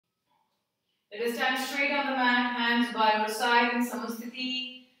Let us stand straight on the mat, hands by our side in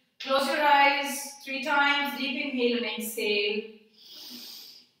Samasthiti. Close your eyes 3 times, deep inhale and exhale.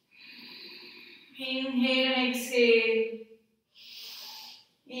 Inhale and exhale.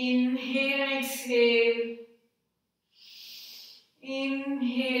 Inhale and exhale.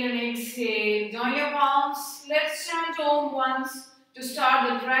 Inhale and exhale. Join your palms. Let's chant Om once to start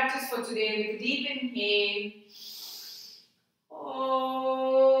the practice for today with a deep inhale.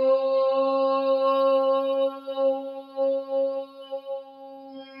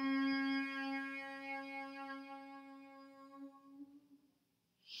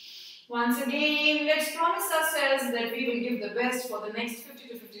 Once again, let's promise ourselves that we will give the best for the next 50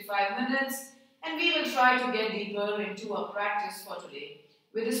 to 55 minutes and we will try to get deeper into our practice for today.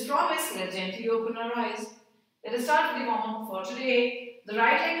 With this promise, let's gently open our eyes. Let us start with the warm-up for today. The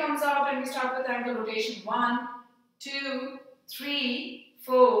right leg comes out and we start with ankle rotation. 1, 2, 3,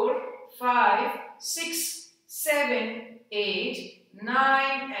 4, 5, 6, 7, 8,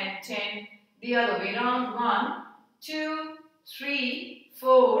 9 and 10. The other way around. 1, 2, 3,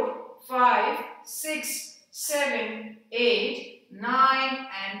 4, 5, 6, 7, 8, 9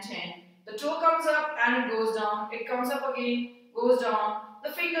 and 10. The toe comes up and it goes down. It comes up again, goes down.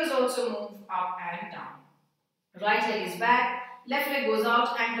 The fingers also move up and down. Right leg is back. Left leg goes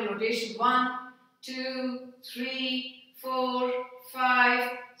out. Ankle rotation. 1, 2, 3, 4,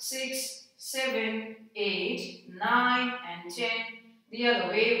 5, 6, 7, 8, 9 and 10. The other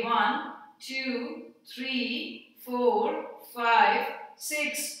way. 1, 2, 3, 4, 5,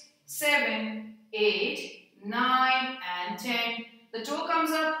 6, 7, 8, 9 and 10. The toe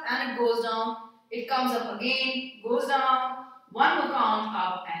comes up and it goes down. It comes up again, goes down. One more count,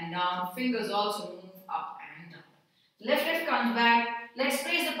 up and down. Fingers also move up and down. Left comes back. Let's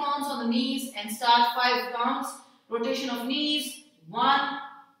place the palms on the knees and start 5 counts. Rotation of knees. 1,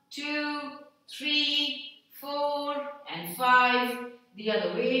 2, 3, 4 and 5. The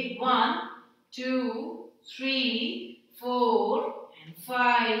other way. 1, 2, 3, 4 and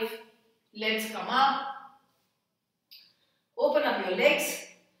 5. Let's come up. Open up your legs.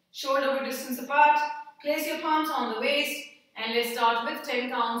 Shoulder width distance apart. Place your palms on the waist. And let's start with 10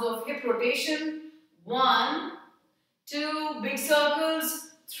 counts of hip rotation. 1, 2, big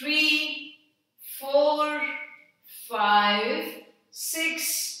circles. 3, 4, 5,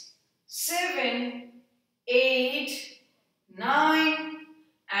 6, 7, 8, 9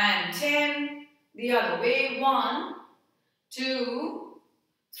 and 10. The other way. 1, 2,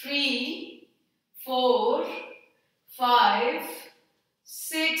 3, 4, 5,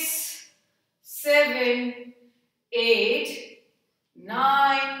 6, 7, 8,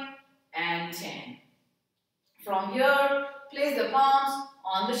 9 and 10. From here, place the palms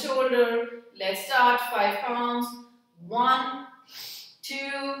on the shoulder. Let's start 5 counts. 1,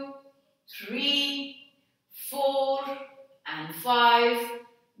 2, 3, 4 and 5.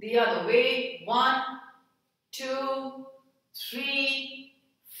 The other way. 1, 2, 3,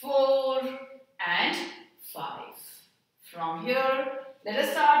 4 and 5. From here, let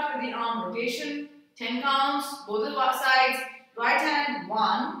us start with the arm rotation. 10 counts, both the sides. Right hand.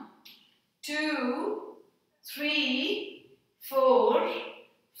 1, 2, 3, 4,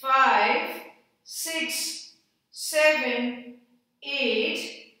 5, 6, 7,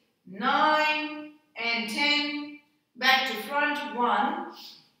 8, 9 and 10. Back to front. 1,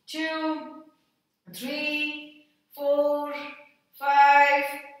 2, 3, 4, 5,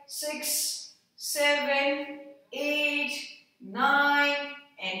 6, 7, 8, 9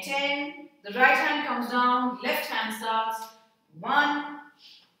 and 10. The right hand comes down, left hand starts. 1,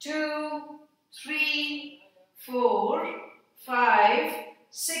 2, 3, 4, 5,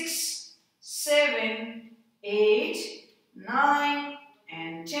 6, 7, 8, 9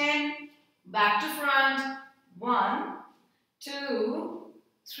 and 10. Back to front. 1, 2,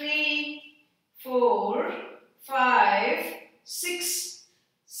 3, 4, 5, 6,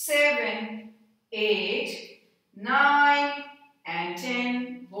 7, 8, 9 and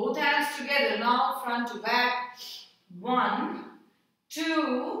 10. Both hands together now, front to back. 1,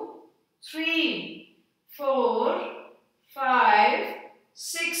 2, 3, 4, 5,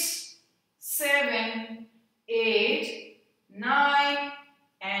 6, 7, 8, 9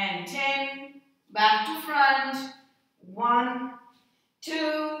 and 10. Back to front. 1,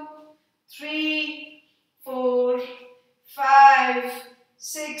 2, 3, 4, 5,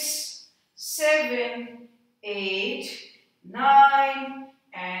 6, 7, 8, 9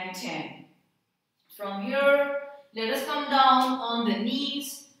 and 10. From here, let us come down on the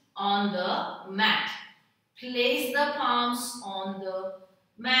knees on the mat. Place the palms on the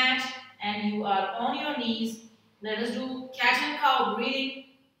mat and you are on your knees. Let us do cat and cow breathing.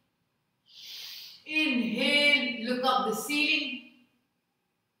 look up the ceiling.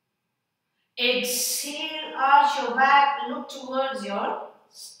 Exhale, arch your back, look towards your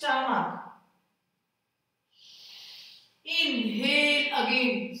stomach. Inhale,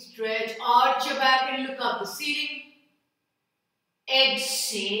 again stretch, arch your back and look up the ceiling.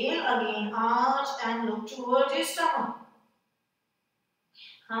 Exhale, again arch and look towards your stomach.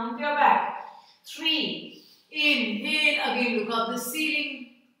 Hump your back. 3. Inhale, again look up the ceiling.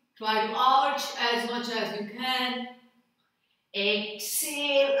 Try to arch as much as you can.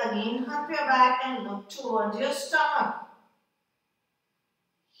 Exhale, again hump your back and look towards your stomach.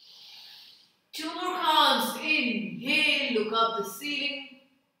 2 more counts. Inhale, look up the ceiling.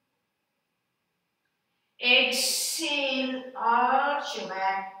 Exhale, arch your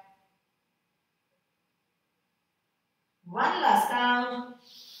back. 1 last count.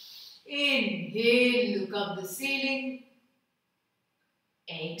 Inhale, look up the ceiling.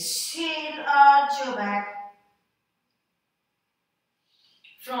 Exhale, arch your back.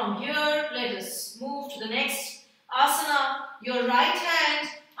 From here, let us move to the next asana. Your right hand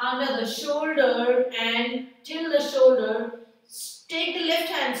under the shoulder and till the shoulder. Take the left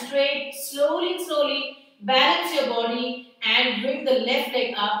hand straight, slowly, balance your body and bring the left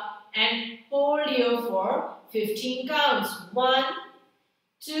leg up and hold here for 15 counts. 1,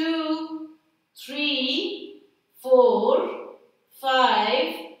 2, 3, 4,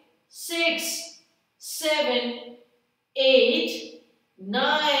 5, 6, 7, 8,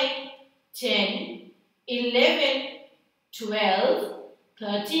 9, 10, 11, 12,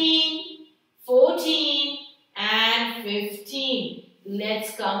 13, 14 and 15.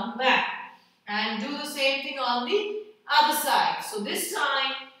 Let's come back and do the same thing on the other side. So this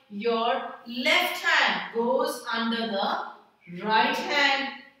time your left hand goes under the right hand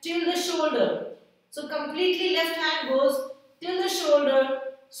till the shoulder. So completely left hand goes till the shoulder.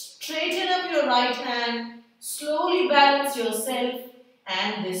 Straighten up your right hand. Slowly balance yourself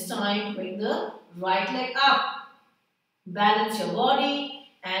and this time bring the right leg up. Balance your body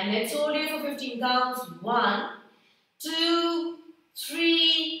and let's hold here for 15 counts. 1, 2,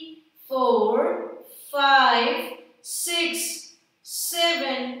 3, 4, 5, 6,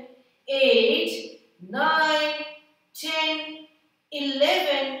 7, 8, 9, 10,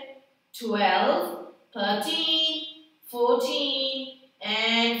 11, 12, 13, 14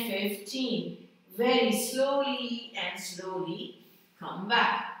 and 15. Very slowly and slowly come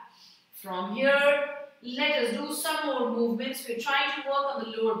back. From here, let us do some more movements. We're trying to work on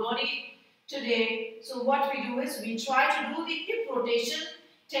the lower body today. So what we do is we try to do the hip rotation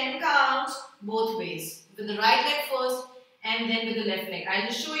 10 counts both ways. With the right leg first and then with the left leg. I'll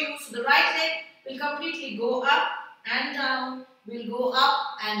just show you. So the right leg will completely go up and down. Will go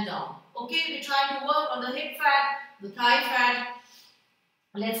up and down. Okay, we're trying to work on the hip fat, the thigh fat.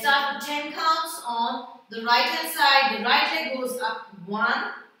 Let's start with 10 counts on the right hand side. The right leg goes up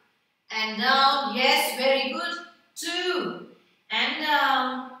 1 and down. Yes, very good. 2 and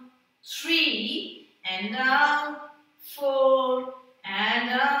down. 3 and down. 4 and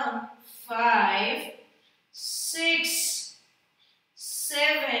down. 5, 6,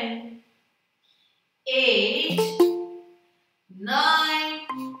 7, 8, 9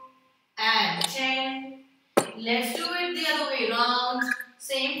 and 10. Let's do it the other way around.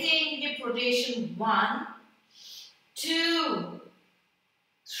 Same thing, hip rotation. 1, 2,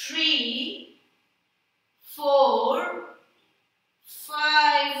 3, 4,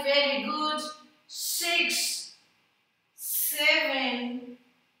 5, very good. 6, 7,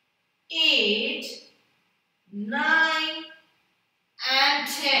 8, 9 and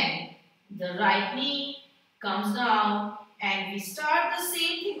 10. The right knee comes down and we start the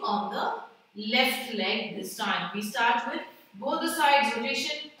same thing on the left leg this time. We start with both the sides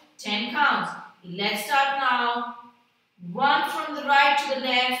rotation, 10 counts. Let's start now. 1 from the right to the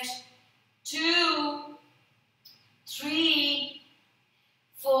left, 2, 3,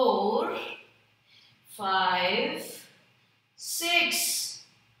 4, 5, 6,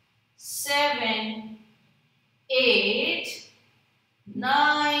 7, 8,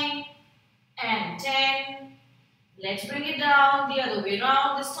 9 and 10. Let's bring it down the other way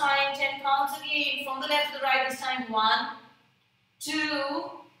around this time. 10 counts again from the left to the right this time. 1, 2,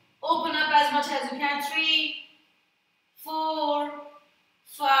 open up as much as you can. 3, 4,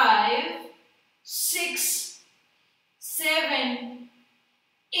 5, 6, 7,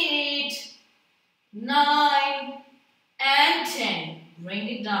 8, 9 and 10. Bring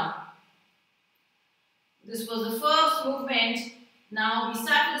it down. This was the first movement. Now we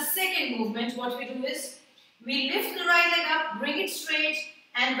start with the second movement. What we do is we lift the right leg up, bring it straight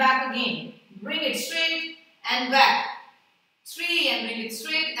and back again. Bring it straight and back. 3 and bring it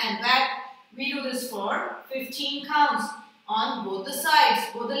straight and back. We do this for 15 counts on both the sides,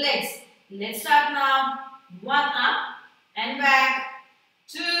 both the legs. Let's start now. 1 up and back.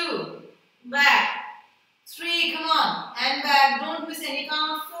 2 back. 3, come on, and back. Don't miss any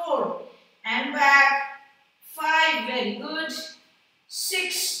count. 4 and back. 5, very good.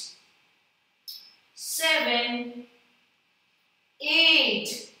 6, 7,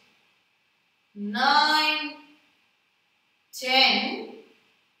 8, 9, 10,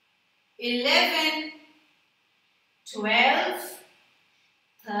 11, 12,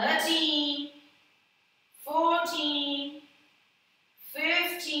 13, 14,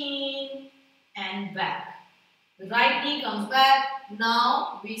 15, and back. The right knee comes back.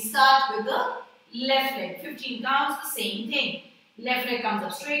 Now we start with the left leg. 15 counts, the same thing. Left leg comes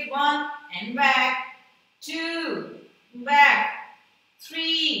up straight. 1 and back. 2 back.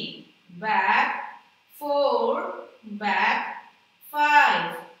 3 back. 4 back.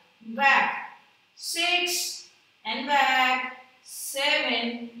 5 back. 6 and back.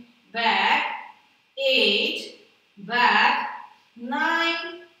 7 back. 8 back. 9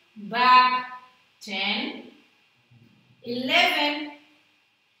 back. 10, 11,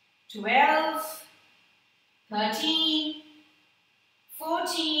 12, 13,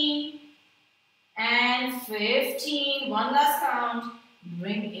 14, and 15. One last count.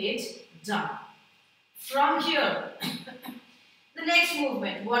 Bring it down. From here, the next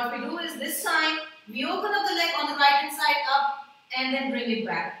movement, what we do is this time, we open up the leg on the right hand side up and then bring it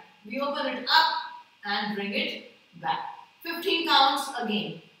back. We open it up and bring it back. 15 counts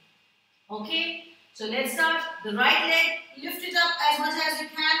again. Okay? So let's start. The right leg, lift it up as much as you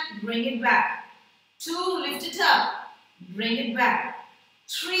can, bring it back. 2, lift it up, bring it back.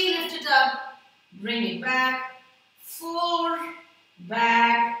 3, lift it up, bring it back. 4,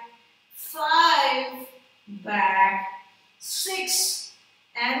 back. 5, back. 6,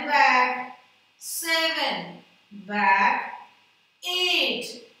 and back. 7, back.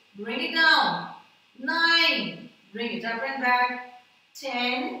 8, bring it down. 9, bring it up and back.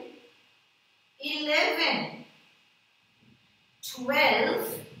 10, 11,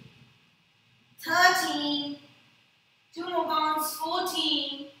 12, 13, 2 more counts,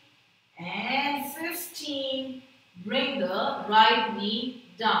 14, and 15. Bring the right knee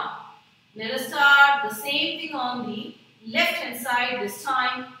down. Let us start the same thing on the left hand side. This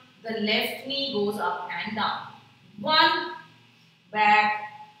time the left knee goes up and down. 1, back.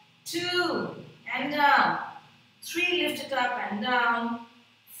 2, and down. 3, lift it up and down.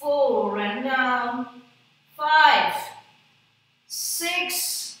 4 and down. 5,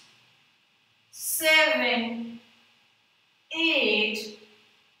 6, 7, 8,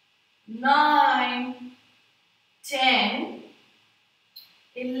 9, 10,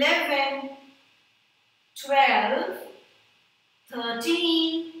 11, 12,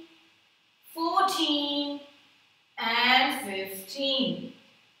 13, 14, and 15.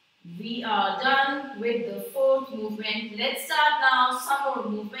 We are done with the fourth movement. Let's start now some more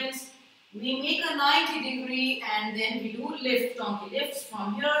movements. We make a 90-degree and then we do lift, donkey lifts.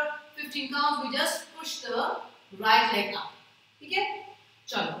 From here, 15 counts, we just push the right leg up. Okay?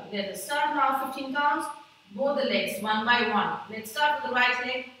 Chalo, let us start now, 15 counts. Both the legs, one by one. Let's start with the right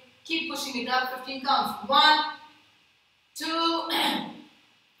leg. Keep pushing it up, 15 counts. 1, 2,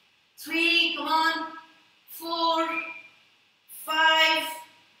 3, come on. 4, 5,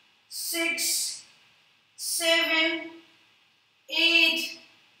 6, 7, 8,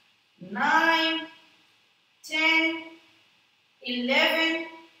 9, 10, 11,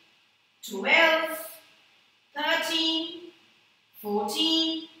 12, 13,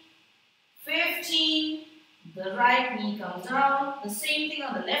 14, 15. The right knee comes down. The same thing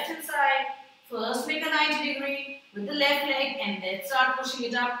on the left hand side. First make a 90-degree with the left leg and let's start pushing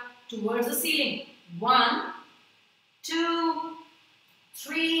it up towards the ceiling. 1, 2,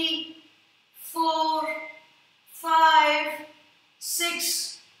 3, 4, 5,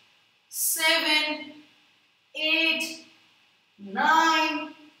 6, 7, 8,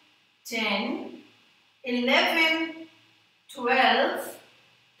 9, 10, 11, 12,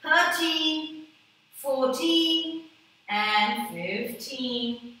 13, 14, and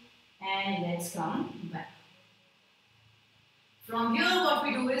 15. And let's come back. From here, what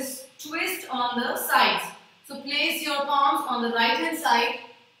we do is twist on the sides. So place your palms on the right hand side,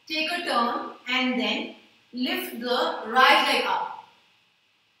 take a turn, and then lift the right leg up.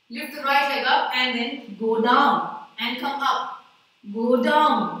 Lift the right leg up and then go down and come up. Go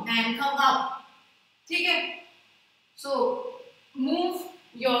down and come up. Okay? So move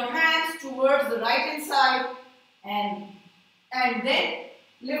your hands towards the right hand side and then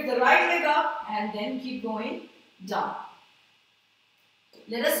lift the right leg up and then keep going down.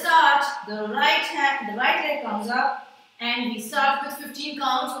 Let us start. The right leg comes up and we start with 15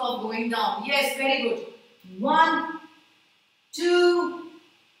 counts of going down. Yes, very good. 1, 2,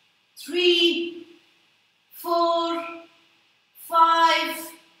 3, 4,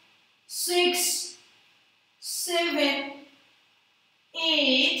 5, 6, 7,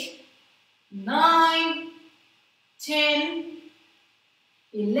 8, 9, 10,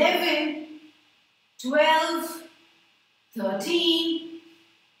 11, 12, 13,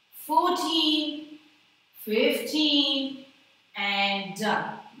 14, 15, and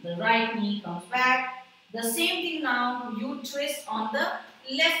done. The right knee comes back. The same thing now, you twist on the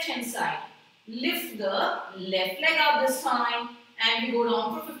left hand side. Lift the left leg up this time and we go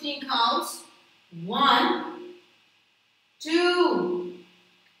down for 15 counts. 1, 2,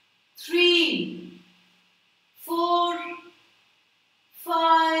 3, 4,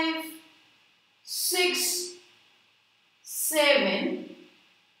 5, 6, 7,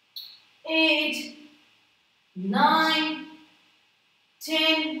 8, 9,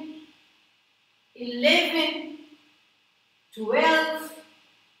 10, 11, 12,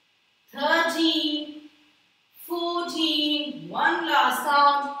 13, 14, one last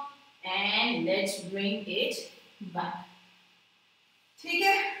count and let's bring it back.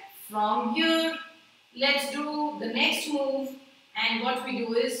 Okay, from here, let's do the next move and what we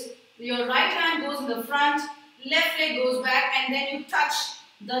do is your right hand goes in the front, left leg goes back and then you touch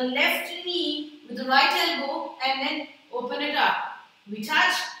the left knee with the right elbow and then open it up. We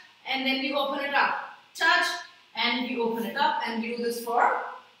touch and then we open it up. Touch and we open it up and we do this for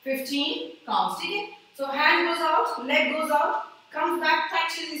 15 counts. Okay? So hand goes out, leg goes out, comes back,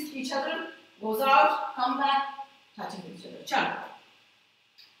 touches each other, goes out, come back, touching each other. Chalo.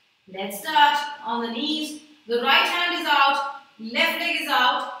 Let's start on the knees. The right hand is out, left leg is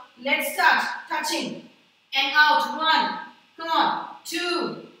out. Let's start touching and out. 1, come on,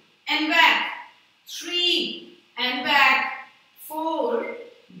 2 and back, 3 and back, 4,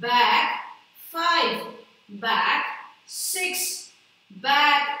 back, 5, back, 6,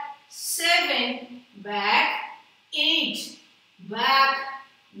 back, 7, back, 8, back,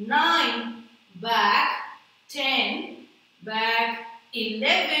 9, back, 10, back,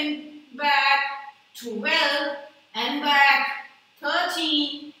 11, back, 12 and back,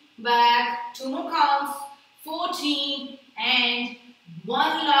 13, back, 2 more counts, 14 and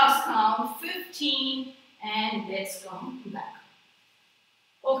one last count, 15 and let's come back.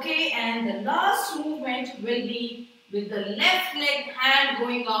 Okay, and the last movement will be with the left leg hand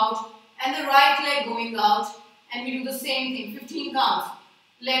going out and the right leg going out and we do the same thing, 15 counts.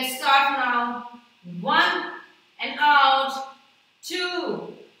 Let's start now. 1 and out,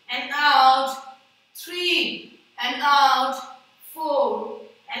 2 and out, 3 and out, 4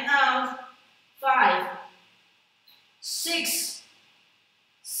 and out, 5, 6,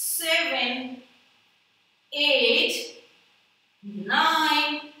 7, 8,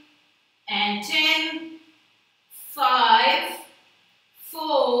 9 and 10, 5,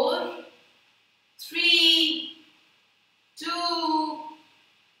 4, 3, 2,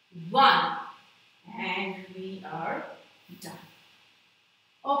 1 and we are done.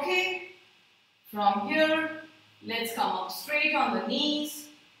 Okay, from here let's come up straight on the knees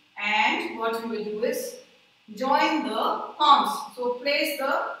and what we will do is join the palms. So place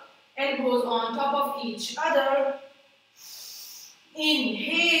the elbows on top of each other.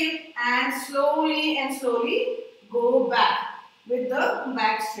 Inhale and slowly go back with the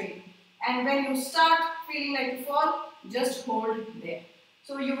back straight. And when you start feeling like you fall, just hold there.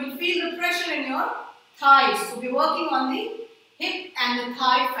 So you will feel the pressure in your thighs. So we're working on the hip and the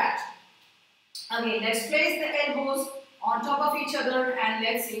thigh fat. Again, let's place the elbows on top of each other and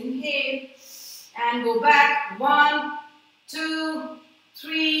let's inhale and go back. 1, 2,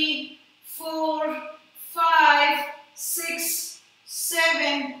 3, 4, 5, 6,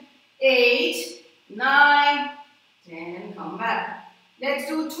 7, 8, 9, 10 and come back. Let's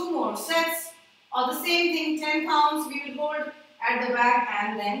do 2 more sets of the same thing, 10 counts. We will hold at the back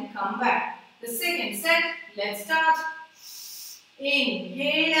and then come back. The second set, let's start.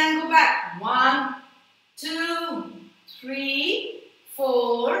 Inhale and go back. 1, 2, 3,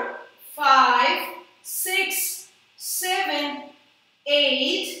 4, 5, 6, 7,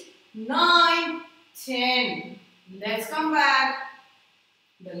 8, 9, 10. Let's come back.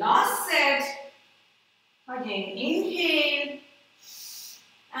 The last set. Again, inhale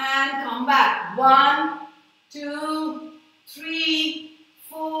and come back. 1, 2, 3,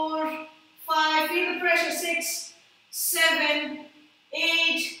 4, 5. Feel the pressure. 6, 7,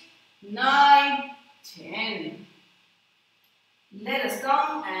 8, 9, 10. Let us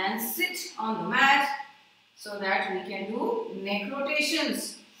come and sit on the mat so that we can do neck neck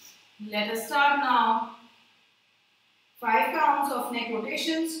rotations. Let us start now. 5 counts of neck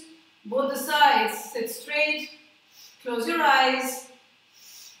rotations. Both the sides, sit straight. Close your eyes.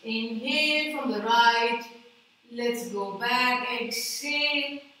 Inhale from the right. Let's go back.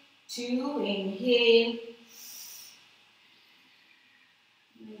 Exhale. 2. Inhale.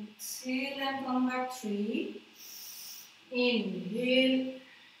 Exhale and come back. 3. Inhale.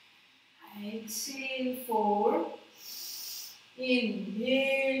 Exhale. 4.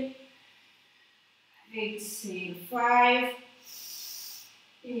 Inhale. Exhale. 5.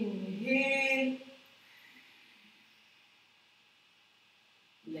 Inhale.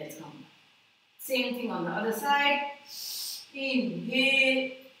 Let's come. Same thing on the other side.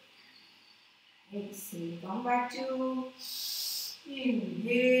 Inhale. Exhale. Come back 2.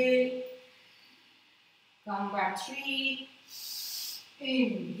 Inhale. Come back 3.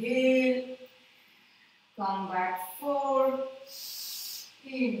 Inhale. Come back 4.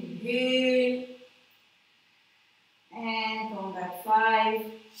 Inhale. And come back 5.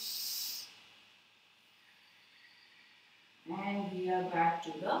 And we are back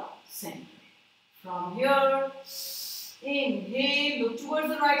to the center. From here, inhale, look towards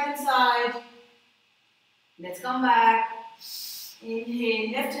the right hand side. Let's come back.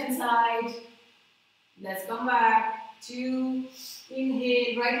 Inhale, left hand side. Let's come back. 2.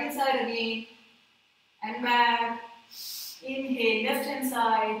 Inhale, right hand side again. And back. Inhale, left hand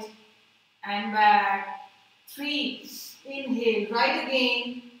side. And back. 3. Inhale, right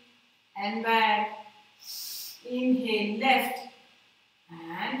again. And back. Inhale, left.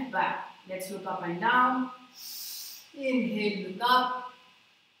 And back. Let's look up and down. Inhale, look up.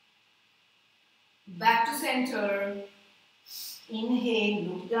 Back to center. Inhale,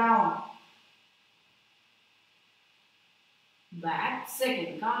 look down. Back,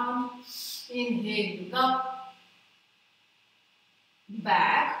 second count. Inhale, look up.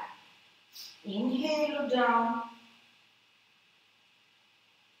 Back. Inhale, look down.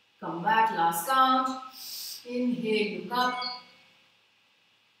 Come back, last count. Inhale, look up.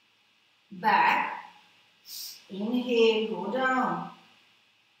 Back. Inhale, go down.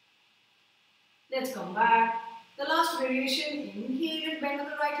 Let's come back. The last variation, inhale and bend on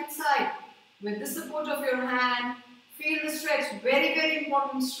the right hand side. With the support of your hand, feel the stretch, very, very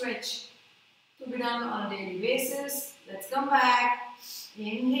important stretch to be done on a daily basis. Let's come back.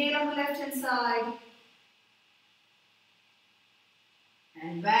 Inhale on the left hand side.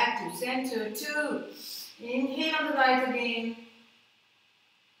 And back to center, 2. Inhale on the right again.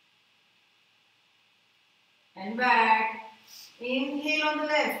 And back. Inhale on the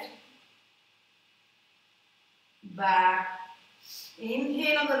left. Back.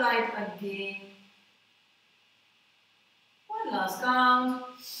 Inhale on the right again. One last count.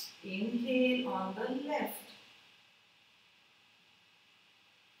 Inhale on the left.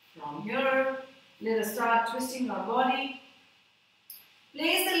 From here, let us start twisting our body.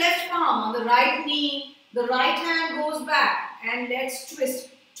 Place the left palm on the right knee. The right hand goes back and let's twist,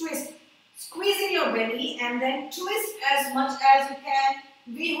 twist. Squeeze in your belly and then twist as much as you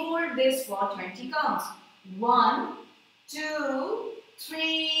can. We hold this for 20 counts. 1, 2,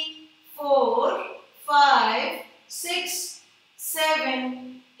 3, 4, 5, 6,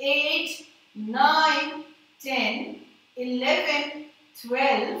 7, 8, 9, 10, 11,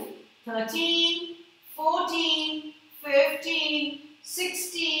 12, 13, 14, 15,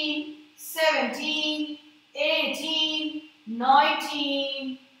 16, 17, 18,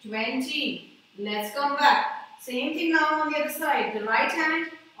 19, 20. Let's come back. Same thing now on the other side. The right hand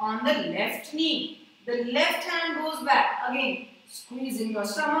on the left knee. The left hand goes back. Again, squeeze in your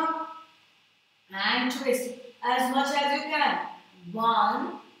stomach and twist as much as you can.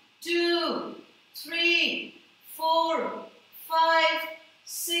 1, 2, 3, 4, 5,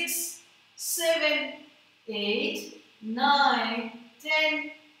 6, 7, 8, 9,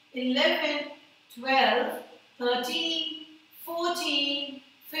 10, 11, 12, 13, 14,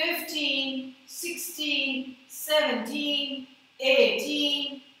 15, 16, 17,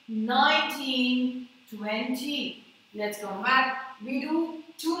 18, 19, 20. Let's come back. We do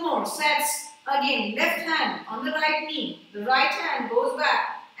 2 more sets. Again, left hand on the right knee. The right hand goes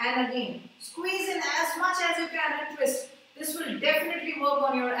back. And again, squeeze in as much as you can and twist. This will definitely work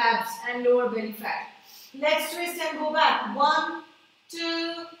on your abs and lower belly fat. Let's twist and go back. 1,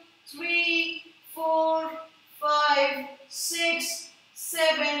 2, 3, 4, 5, 6,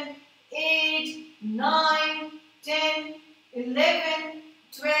 7, 8, 9, 10, 11,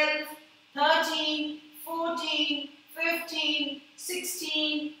 12, 13, 14, 15,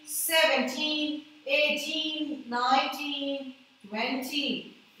 16, 17, 18, 19,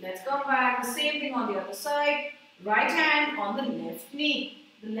 20. Let's come back. The same thing on the other side. Right hand on the left knee.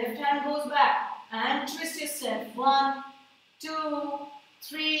 The left hand goes back and twist your step. 1, 2,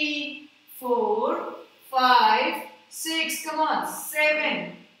 3, 4, 5, 6. Come on.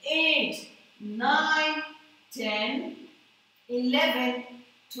 7, 8, 9, 10, 11,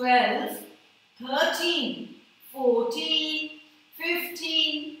 12, 13, 14,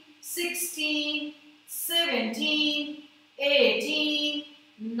 15, 16, 17, 18,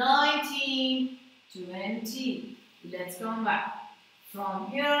 19, 20. Let's come back.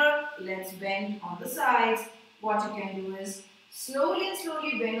 From here, let's bend on the sides. What you can do is slowly and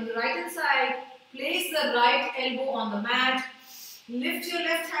slowly bend on the right hand side. Place the right elbow on the mat. Lift your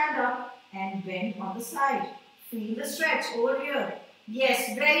left hand up and bend on the side. Feel the stretch over here.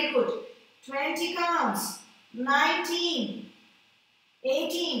 Yes, very good. 20 counts. 19,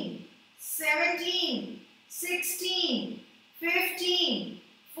 18, 17, 16, 15,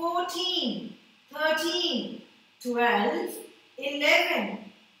 14, 13, 12, 11,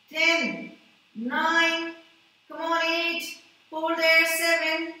 10, 9, come on 8, hold there,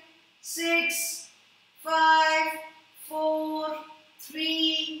 7, 6, 5, 4,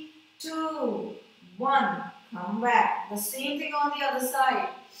 3, 2, 1. Come back. The same thing on the other side.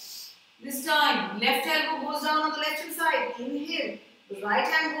 This time, left elbow goes down on the left hand side. Inhale. The right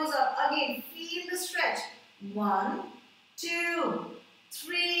hand goes up. Again, feel the stretch. 1, 2,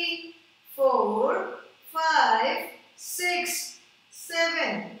 3, 4, 5, 6,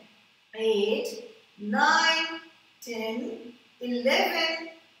 7, 8, 9, 10, 11,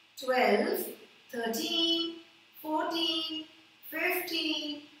 12, 13, 14,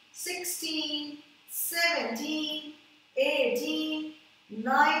 15, 16, 17, 18,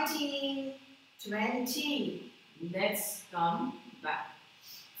 19, 20. Let's come back.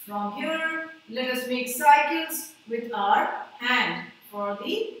 From here, let us make cycles with our hand for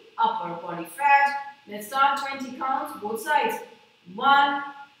the upper body fat. Let's start 20 counts, both sides. 1,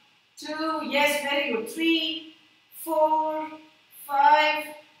 2, yes, very good. 3, 4, 5,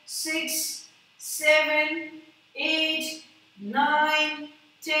 6, 7, 8, 9,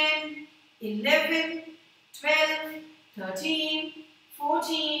 10, 11, 12, 13,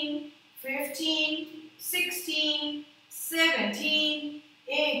 14, 15, 16, 17,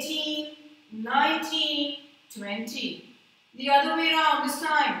 18, 19, 20. The other way around this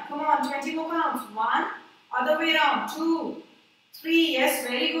time. Come on, 20 more counts. 1, other way around. 2, 3, yes,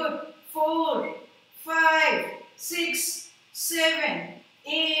 very good. 4, 5, 6, 7,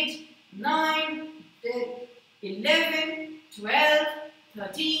 8, 9, 10, 11, 12,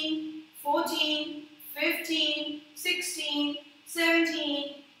 13, 14, 15, 16,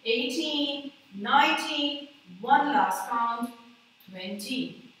 17, 18, 19, one last count,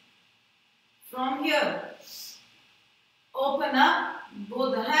 20. From here, open up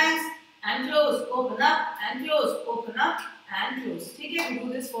both the hands and close, open up and close, open up and close. Okay, we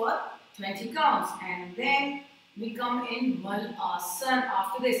do this for 20 counts and then we come in Asana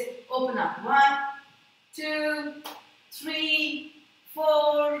after this. Open up, 1, 2, 3,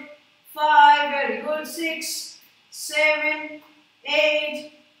 4, 5, very good, 6, 7,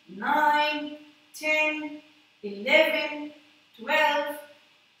 8, 9, 10, 11, 12,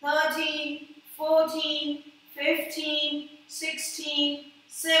 13, 14, 15, 16,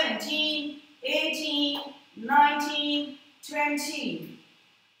 17, 18, 19, 20.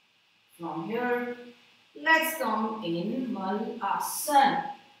 From here, let's come in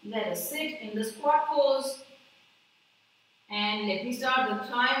Asana. Let us sit in the squat pose. And let me start the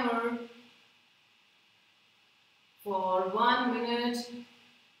timer for 1 minute.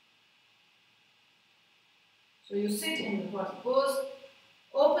 So you sit in the squat pose,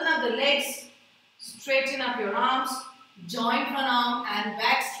 open up the legs, straighten up your arms, join pranayam and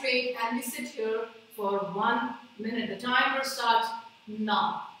back straight, and we sit here for 1 minute. The timer starts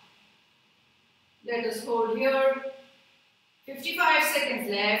now. Let us hold here. 55 seconds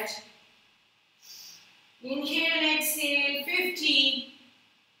left. Inhale and exhale. 50.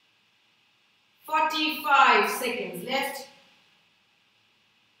 45 seconds left.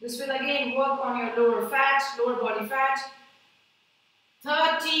 This will again work on your lower fat, lower body fat.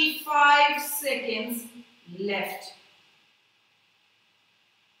 35 seconds left.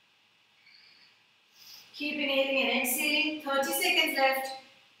 Keep inhaling and exhaling. 30 seconds left.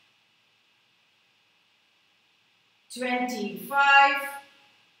 25.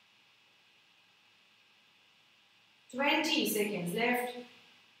 20 seconds left.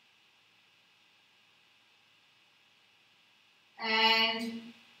 And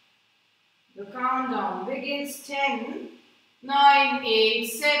the countdown begins. 10, 9, 8,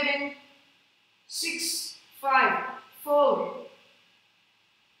 7, 6, 5, 4.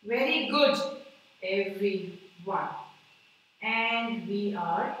 Very good, everybody. 1. And we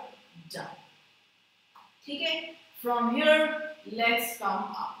are done. Okay? From here, let's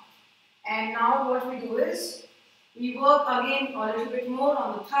come up. And now what we do is, we work again a little bit more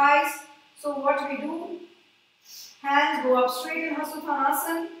on the thighs. So what we do, hands go up straight in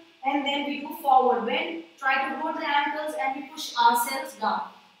Hasuttanasana, and then we do forward bend. Try to hold the ankles and we push ourselves down.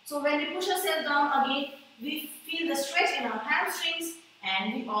 So when we push ourselves down again, we feel the stretch in our hamstrings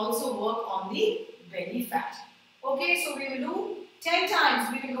and we also work on the belly fat. Okay, so we will do 10 times.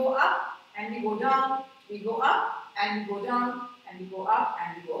 We will go up and we go down, we go up and we go down, and we go up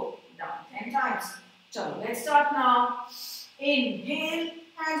and we go down 10 times. So let's start now. Inhale,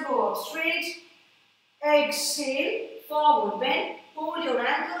 hands go up straight. Exhale, forward bend. Hold your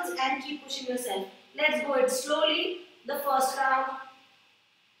ankles and keep pushing yourself. Let's go it slowly. The first round.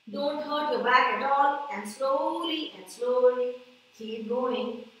 Don't hurt your back at all. And slowly keep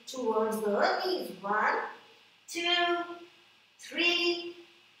going towards the knees. 1, 2, 3,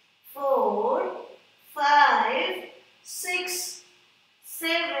 4, 5, 6,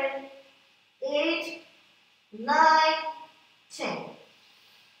 7, 8, 9, 10.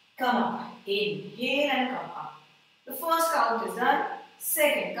 Come up. Inhale and come up. The first count is done.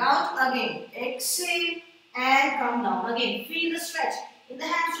 Second count again. Exhale and come down. Again, feel the stretch in the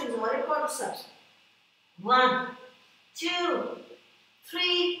hamstrings or your quadriceps. 1, 2,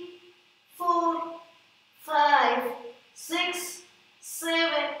 3, 4, 5, 6, 7,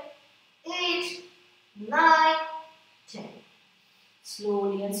 8, 9, 10.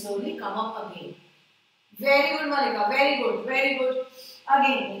 Slowly and slowly come up again. Very good, Malika. Very good. Very good.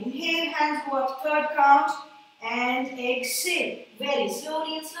 Again, inhale, hands go up, third count, and exhale. Very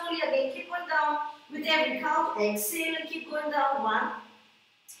slowly and slowly again. Keep going down with every count. Exhale and keep going down. 1,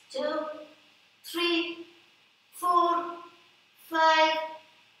 2, 3, 4, 5,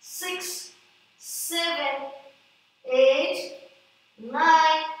 6, 7, 8,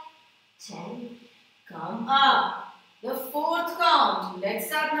 9, 10. Come up. The fourth count. Let's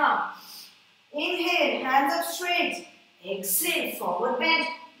start now. Inhale, hands up straight. Exhale, forward bend.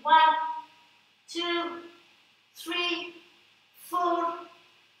 1, 2, 3, 4,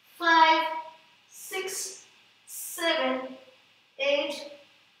 5, 6, 7, 8,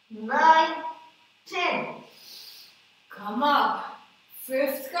 9, 10. Come up.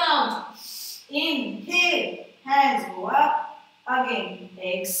 Fifth count. Inhale, hands go up. Again,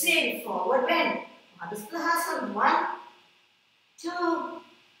 exhale, forward bend. Madhusthasana. 1, 2,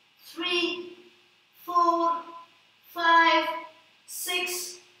 3, 4, 5,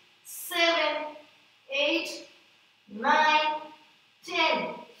 6, 7, 8, 9,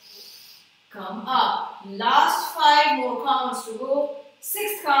 10. Come up. Last 5 more counts to go.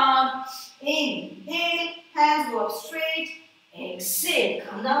 Sixth count. Inhale, hands go up straight. Exhale,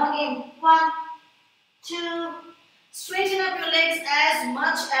 come down again. 1, 2. Straighten up your legs as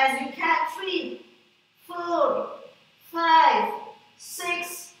much as you can. 3, 4, 5,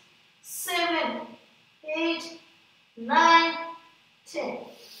 6, 7, 8, 9, 10.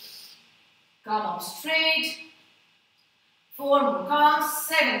 Come up straight. 4 more counts.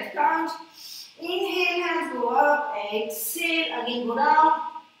 Seventh count. Inhale, hands go up. Exhale, again go down.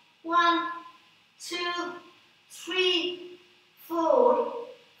 1, 2, 3, 4,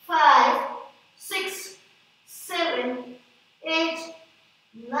 5, 6, 7, 8,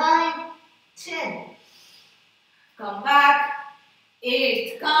 9, 10. Come back.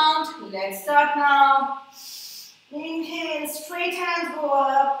 Eighth count. Let's start now. Inhale, straight hands go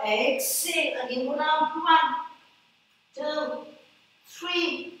up. Exhale, again go down. 1, 2,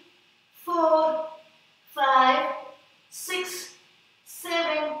 3, 4, 5, 6,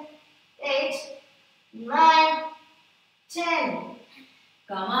 7, 8, 9, 10.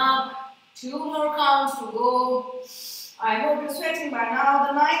 Come up. 2 more counts to go. I hope you're sweating by now.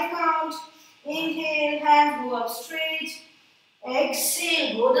 The ninth count. Inhale, hands go up straight.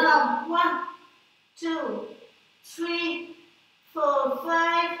 Exhale, go down. 1, 2, 3, 4,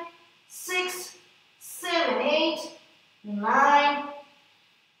 5, 6, 7, 8, 9,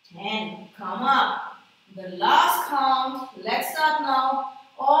 10. Come up. The last count. Let's start now.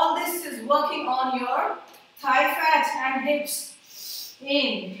 All this is working on your thigh fat and hips.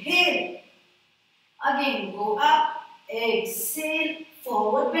 Inhale. Again, go up. Exhale.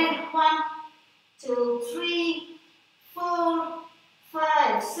 Forward bend. 1, 2, 3, 4,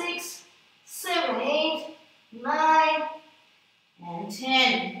 5, 6, 7, 8, 9, and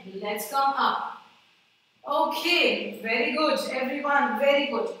 10. Let's come up. Okay, very good, everyone, very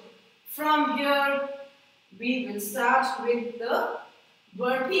good. From here, we will start with the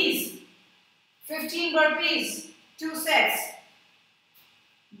burpees. 15 burpees, 2 sets.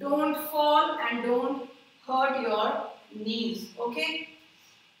 Don't fall and don't hurt your knees. Okay?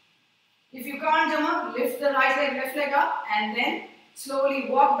 If you can't jump up, lift the right leg, left leg up, and then slowly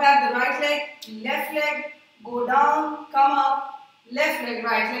walk back the right leg, go down, come up, left leg,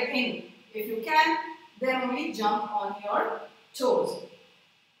 right leg in. If you can, then only jump on your toes.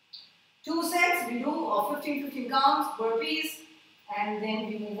 2 sets we do of 15 counts, burpees, and then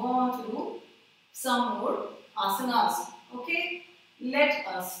we move on to do some more asanas. Okay? Let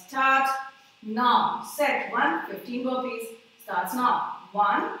us start now. Set 1, 15 burpees. Starts now.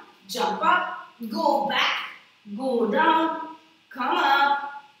 1, jump up, go back, go down, come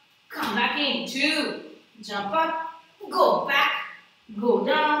up, come back in. 2, jump up, go back, go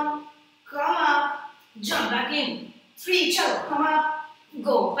down, come up, jump back in. 3, chalo, come up,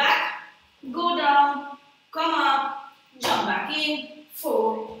 go back, go down, come up, jump back in.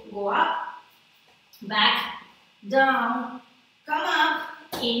 4, go up, back, down, come up,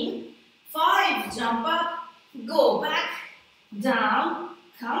 in. 5, jump up, go back, down,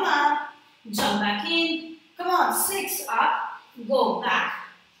 come up, jump back in. Come on, 6, up, go back,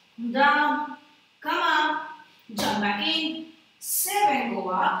 down, come up, jump back in. 7, go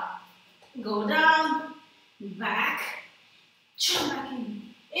up, go down, back, jump back in.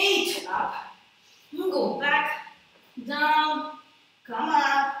 8, up, go back, down, come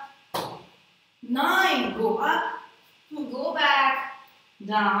up. 9, go up, go back,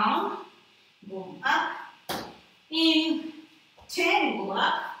 down, go up, in. 10, go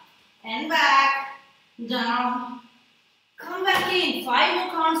up and back, down, come back in. 5 more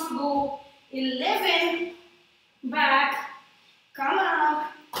counts to go. 11, back, come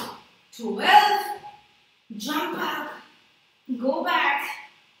up. 12, jump up, go back,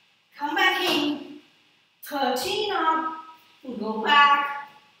 come back in. 13, up, go back,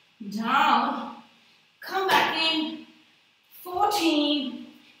 down, come back in. 14,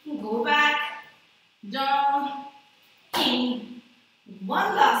 go back, down, in.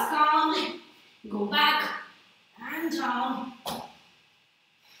 1 last count, go back and down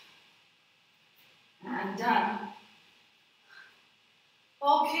and done.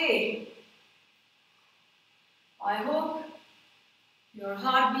 Okay, I hope your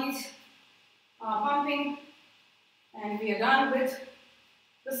heartbeats are pumping and we are done with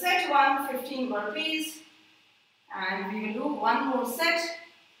the set 1, 15 burpees, and we will do one more set.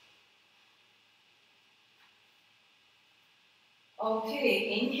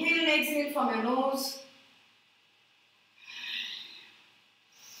 Okay, inhale and exhale from your nose.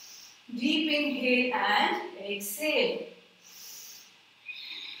 Deep inhale and exhale.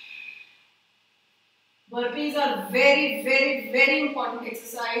 Burpees are very important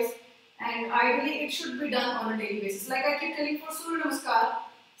exercise, and ideally it should be done on a daily basis. Like I keep telling for Surya Namaskar,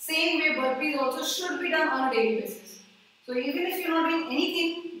 same way burpees also should be done on a daily basis. So even if you're not doing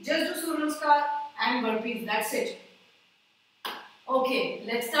anything, just do Surya Namaskar and burpees, that's it. Okay,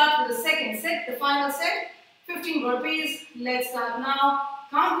 let's start with the second set, the final set, 15 burpees. Let's start now.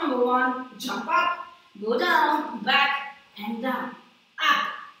 Count number 1, jump up, go down, back and down, up,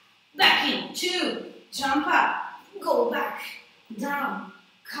 back in. 2, jump up, go back, down,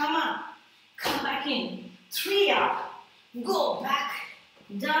 come up, come back in. 3, up, go back,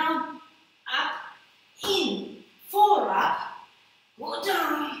 down, up, in. 4, up, go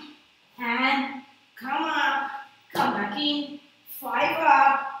down and come up, come back in. 5,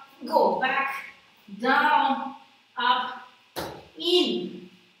 up, go back, down, up, in.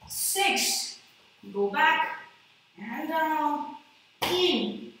 6, go back and down,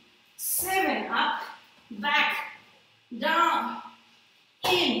 in. 7, up, back, down,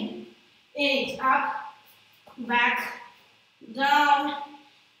 in. 8, up, back, down,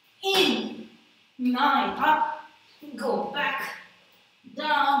 in. 9, up, go back,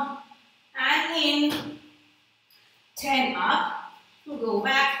 down, and in. 10, up, go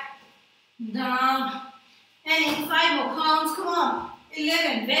back, down, and in. 5 more counts, come on.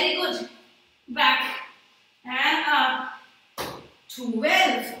 11, very good. Back and up.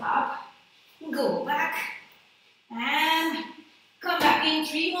 12, up, go back and come back in.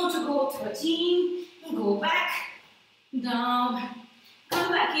 3 more to go. 13, go back, down,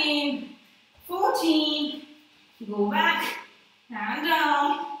 come back in. 14, go back and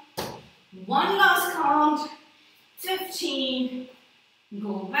down. 1 last count. 15,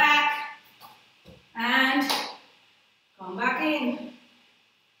 go back and come back in.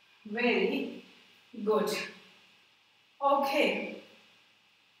 Very good. Okay.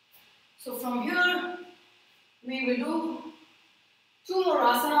 So from here, we will do 2 more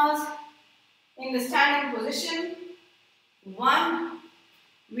asanas in the standing position. 1,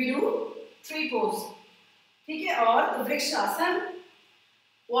 we do tree pose. ठीक है? और the vrikshasana,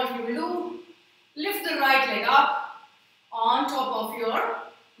 what we will do, Lift the right leg up on top of your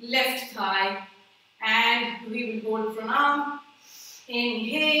left thigh and we will hold pranayam.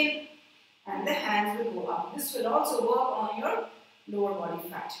 Inhale and the hands will go up. This will also work on your lower body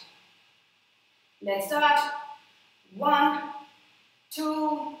fat. Let's start. 1,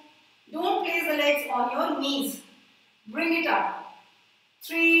 2. Don't place the legs on your knees. Bring it up.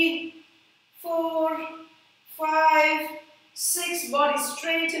 3, 4, 5, 6. Body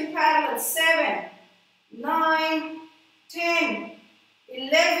straight and parallel. 7, 9, 10,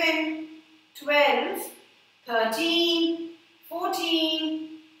 11, 12, 13, 14,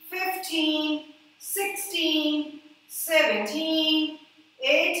 15, 16, 17,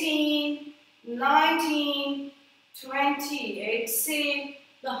 18, 19, 20. Exhale,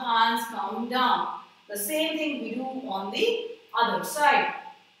 the hands come down. The same thing we do on the other side.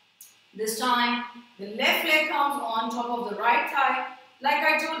 This time, the left leg comes on top of the right thigh. Like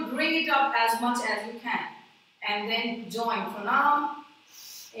I told, bring it up as much as you can. And then join pranayam.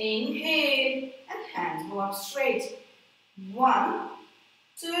 Inhale and hands go up straight. 1,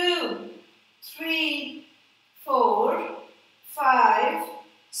 2, 3, 4, 5,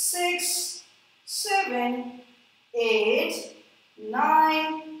 6, 7, 8,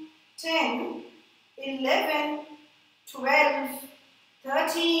 9, 10, 11, 12,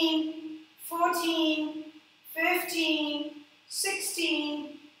 13, 14, 15,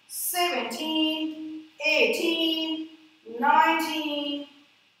 16, 17, 18, 19,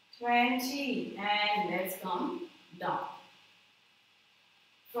 20, and let's come down.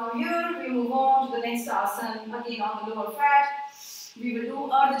 From here, we move on to the next asana, again on the lower fat. We will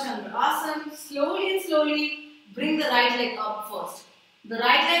do Ardha Chandra Asana. Slowly and slowly, bring the right leg up first. The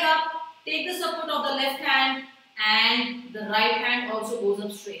right leg up, take the support of the left hand and the right hand also goes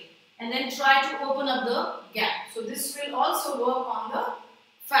up straight. And then try to open up the gap. So this will also work on the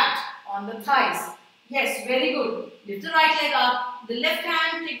fat, on the thighs. Yes, very good. Lift the right leg up. The left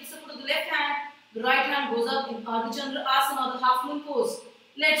hand, take the support of the left hand. The right hand goes up in Ardha Chandra Asana or the half moon pose.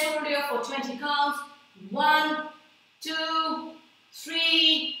 Let's hold here for 20 counts. 1, 2,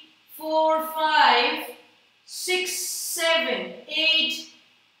 3, 4, 5, 6, 7, 8,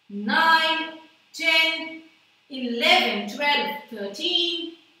 9, 10, 11, 12,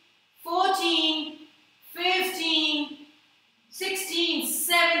 13, 14, 15, 16,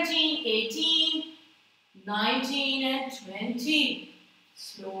 17, 18, 19 and 20.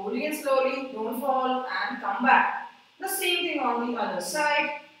 Slowly and slowly, don't fall and come back. The same thing on the other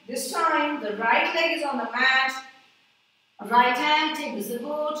side. This time, the right leg is on the mat. Right hand, take the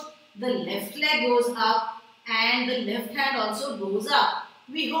support. The left leg goes up and the left hand also goes up.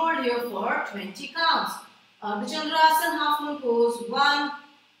 We hold here for 20 counts. Ardha Chandra Asana, half moon pose. 1,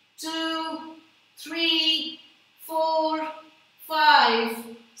 2, 3, 4, 5,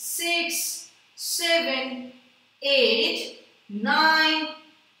 6, 7, 8, 9,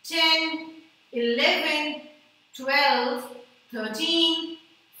 10, 11, 12, 13,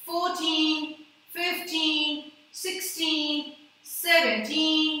 14, 15, 16,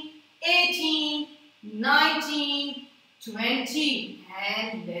 17, 18, 19, 20.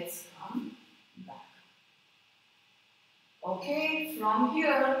 And let's come back. Okay, from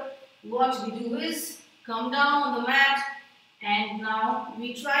here, what we do is come down on the mat and now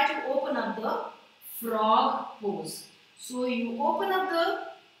we try to open up the frog pose. So you open up the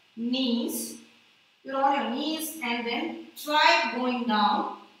knees, you're on your knees and then try going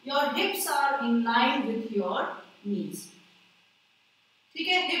down. Your hips are in line with your knees.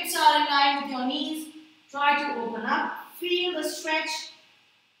 Okay, hips are in line with your knees. Try to open up, feel the stretch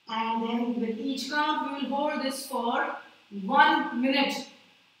and then with each count we will hold this for 1 minute.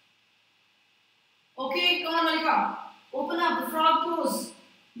 Okay, come on Malika. Open up the frog pose.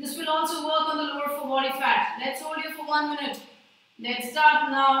 This will also work on the lower full body fat. Let's hold here for 1 minute. Let's start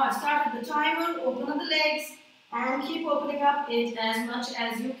now. I've started the timer. Open up the legs and keep opening up it as much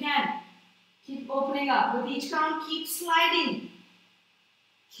as you can. Keep opening up. With each count, keep sliding.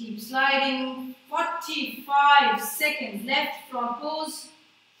 Keep sliding. 45 seconds left. Frog pose.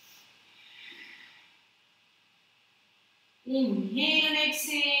 Inhale and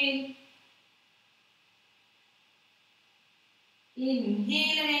exhale.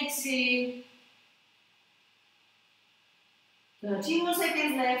 Inhale and exhale. 30 more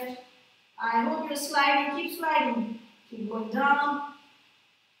seconds left. I hope you're sliding. Keep sliding. Keep going down.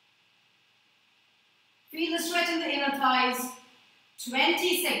 Feel the stretch in the inner thighs.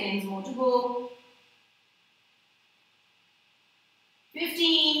 20 seconds more to go.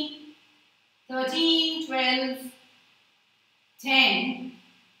 15, 13, 12, 10,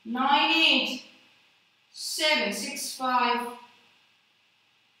 9, 8, 7, 6, 5,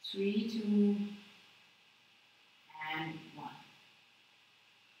 3, 2,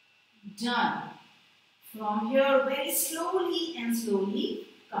 Done. From here, very slowly and slowly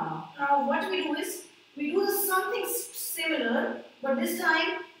come up. Now what we do is, we do something similar, but this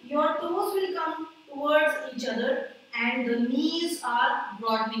time your toes will come towards each other and the knees are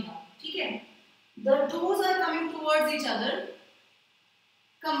broadening up. Okay? The toes are coming towards each other.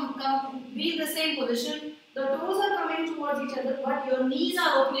 Be in the same position. The toes are coming towards each other, but your knees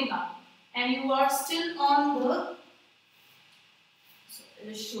are opening up and you are still on the, so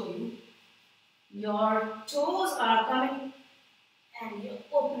let us show you. Your toes are coming and you're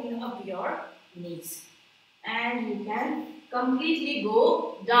opening up your knees. And you can completely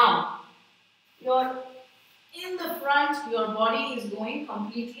go down. You're in the front, your body is going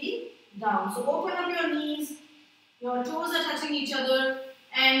completely down. So open up your knees, your toes are touching each other,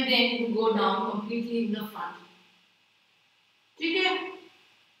 and then you go down completely in the front. Okay?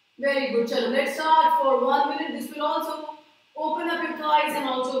 Very good. Chalo, let's start for 1 minute. This will also open up your thighs and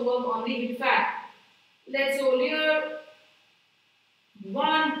also work on the hip fat. Let's hold here.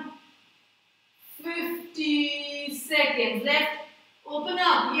 150 seconds left. Open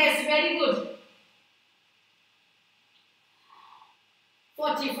up. Yes, very good.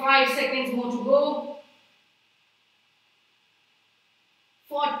 45 seconds more to go.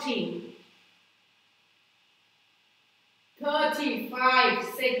 40. 35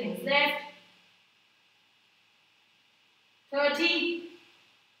 seconds left. 30.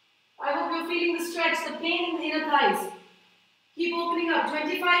 I hope you're feeling the stretch, the pain in the inner thighs. Keep opening up.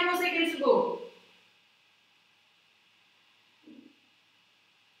 25 more seconds to go.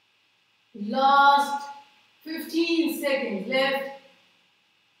 Last 15 seconds left.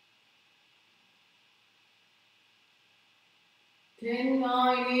 10,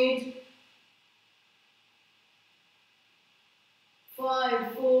 9, 8,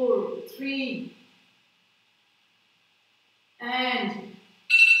 5, 4, 3, and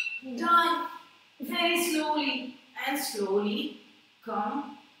done. Very slowly and slowly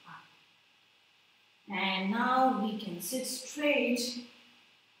come up. And now we can sit straight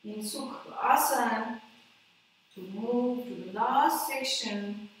in Sukha Asana. To move to the last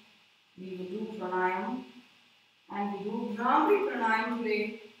section, we will do Pranayam. And we do Bhramari Pranayam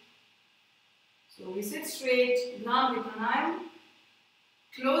today. So we sit straight, Bhramari Pranayam.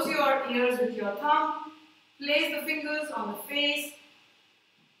 Close your ears with your thumb. Place the fingers on the face.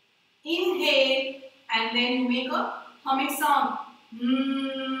 Inhale, and then you make a humming sound.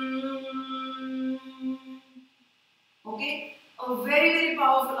 Okay? A very, very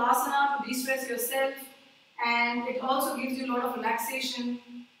powerful asana to de-stress yourself, and it also gives you a lot of relaxation,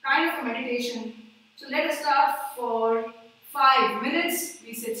 kind of a meditation. So let us start for 5 minutes.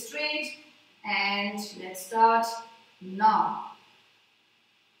 We sit straight and let's start now.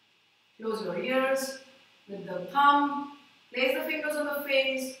 Close your ears with the thumb. Place the fingers on the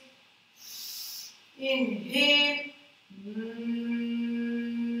face. Inhale.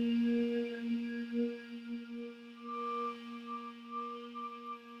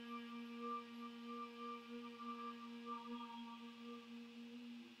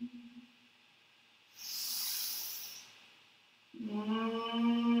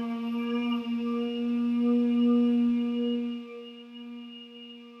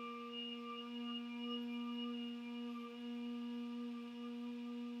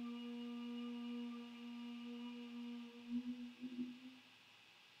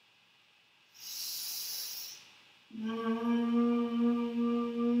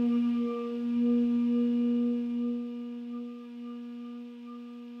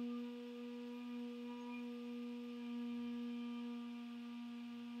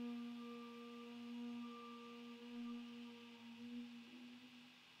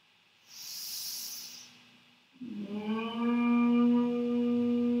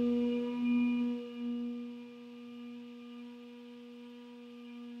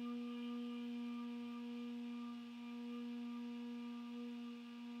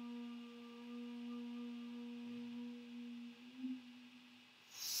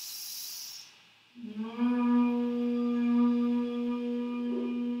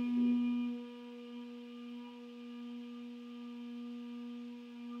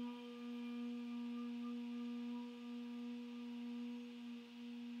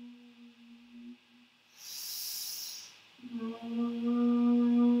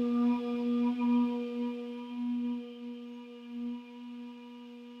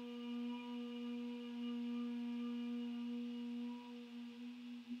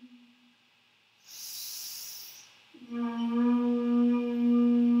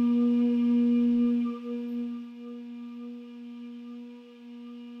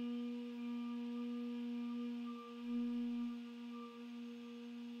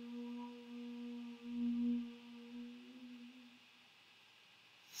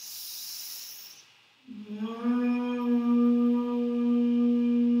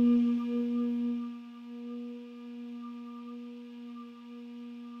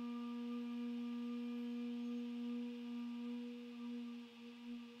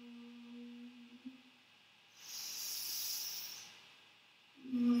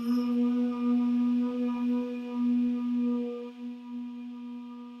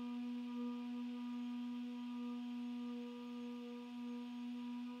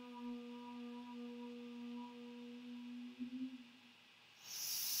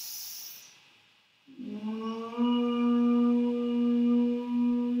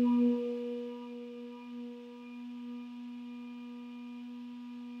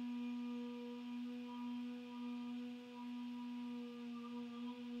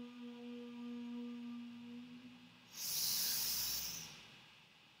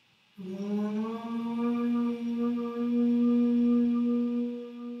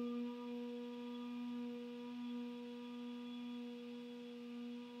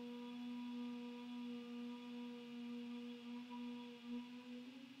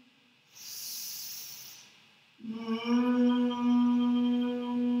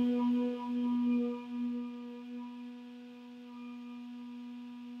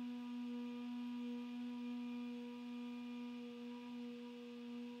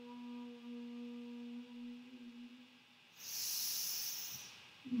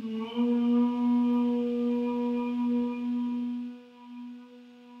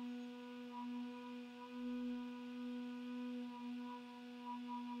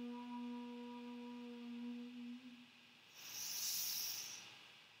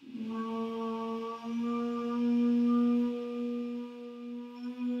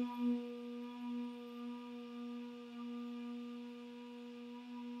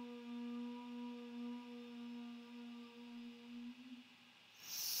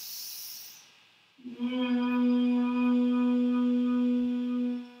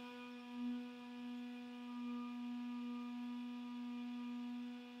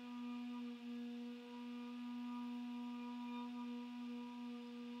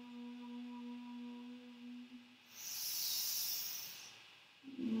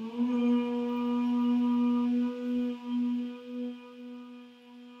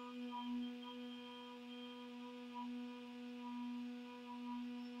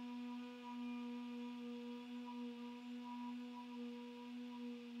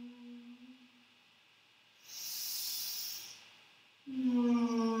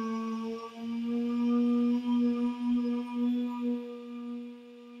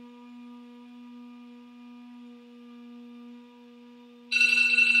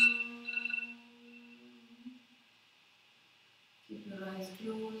 Keep your eyes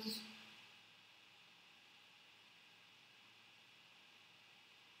closed.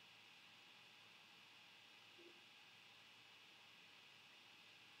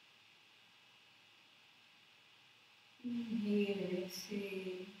 Inhale and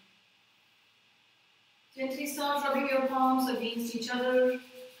exhale. Gently start rubbing your palms against each other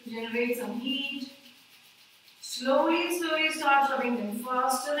to generate some heat. Slowly, slowly start rubbing them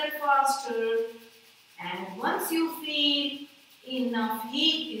faster and faster. And once you feel enough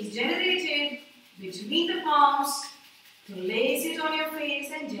heat is generated between the palms, place it on your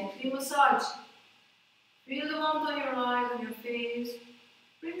face and gently massage. Feel the warmth on your eyes and your face.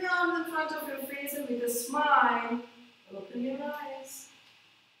 Bring the arms in front of your face and with a smile, open your eyes.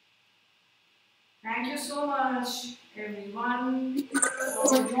 Thank you so much, everyone,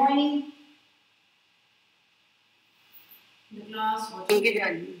 for joining the class. Thank you,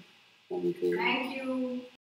 Daddy. Thank you. Thank you.